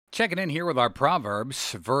Checking in here with our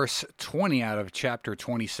Proverbs. Verse 20 out of chapter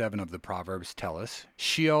 27 of the Proverbs tell us,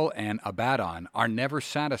 Sheol and Abaddon are never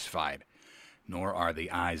satisfied, nor are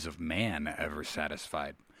the eyes of man ever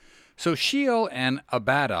satisfied. So Sheol and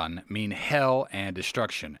Abaddon mean hell and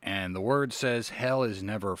destruction, and the word says hell is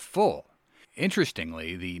never full.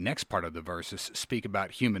 Interestingly, the next part of the verses speak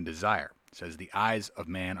about human desire. It says the eyes of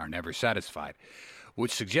man are never satisfied,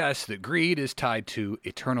 which suggests that greed is tied to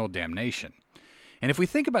eternal damnation. And if we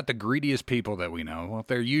think about the greediest people that we know, well,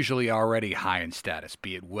 they're usually already high in status,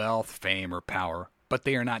 be it wealth, fame, or power, but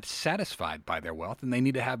they are not satisfied by their wealth, and they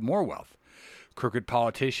need to have more wealth. Crooked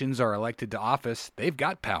politicians are elected to office. They've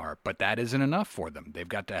got power, but that isn't enough for them. They've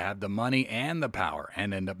got to have the money and the power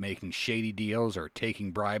and end up making shady deals or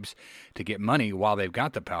taking bribes to get money while they've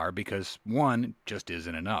got the power because one just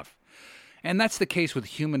isn't enough. And that's the case with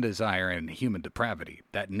human desire and human depravity,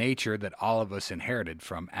 that nature that all of us inherited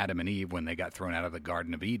from Adam and Eve when they got thrown out of the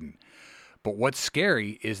Garden of Eden. But what's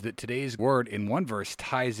scary is that today's word in one verse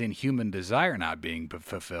ties in human desire not being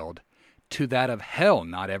fulfilled to that of hell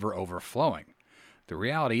not ever overflowing. The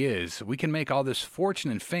reality is we can make all this fortune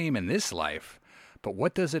and fame in this life, but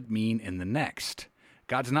what does it mean in the next?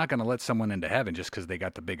 God's not going to let someone into heaven just because they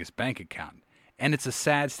got the biggest bank account. And it's a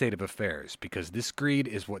sad state of affairs because this greed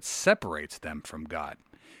is what separates them from God.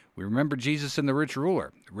 We remember Jesus and the rich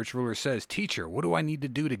ruler. The rich ruler says, "Teacher, what do I need to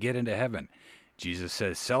do to get into heaven?" Jesus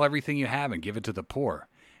says, "Sell everything you have and give it to the poor."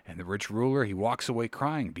 And the rich ruler, he walks away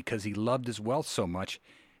crying because he loved his wealth so much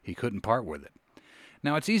he couldn't part with it.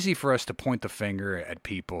 Now, it's easy for us to point the finger at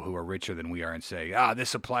people who are richer than we are and say,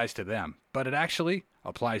 this applies to them. But it actually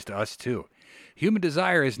applies to us too. Human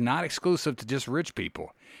desire is not exclusive to just rich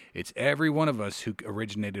people. It's every one of us who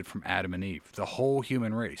originated from Adam and Eve, the whole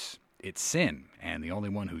human race. It's sin, and the only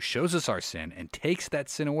one who shows us our sin and takes that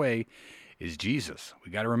sin away is Jesus.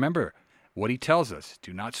 We got to remember what he tells us.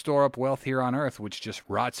 Do not store up wealth here on earth, which just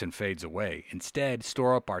rots and fades away. Instead,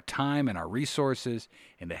 store up our time and our resources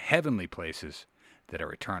in the heavenly places that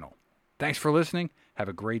are eternal. Thanks for listening. Have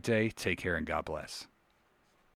a great day. Take care and God bless.